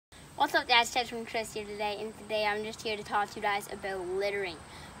What's up, guys? Ted from Chris here today, and today I'm just here to talk to you guys about littering.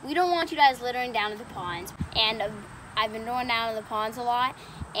 We don't want you guys littering down at the ponds, and I've been going down to the ponds a lot,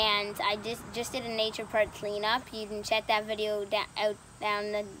 and I just did a nature park cleanup. You can check that video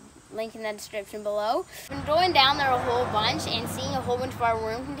down the link in the description below. I've been going down there a whole bunch and seeing a whole bunch of our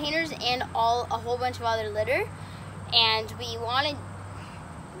worm containers and a whole bunch of other litter, and we wanted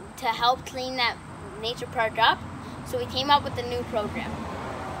to help clean that nature park up, so we came up with a new program.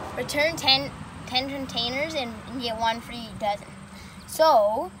 Return 10 containers and get one free dozen.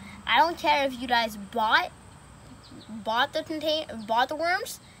 So I don't care if you guys bought the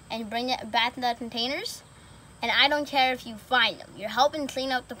worms and bring it back to the containers, and I don't care if you find them. You're helping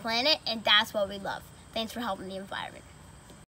clean up the planet, and that's what we love. Thanks for helping the environment.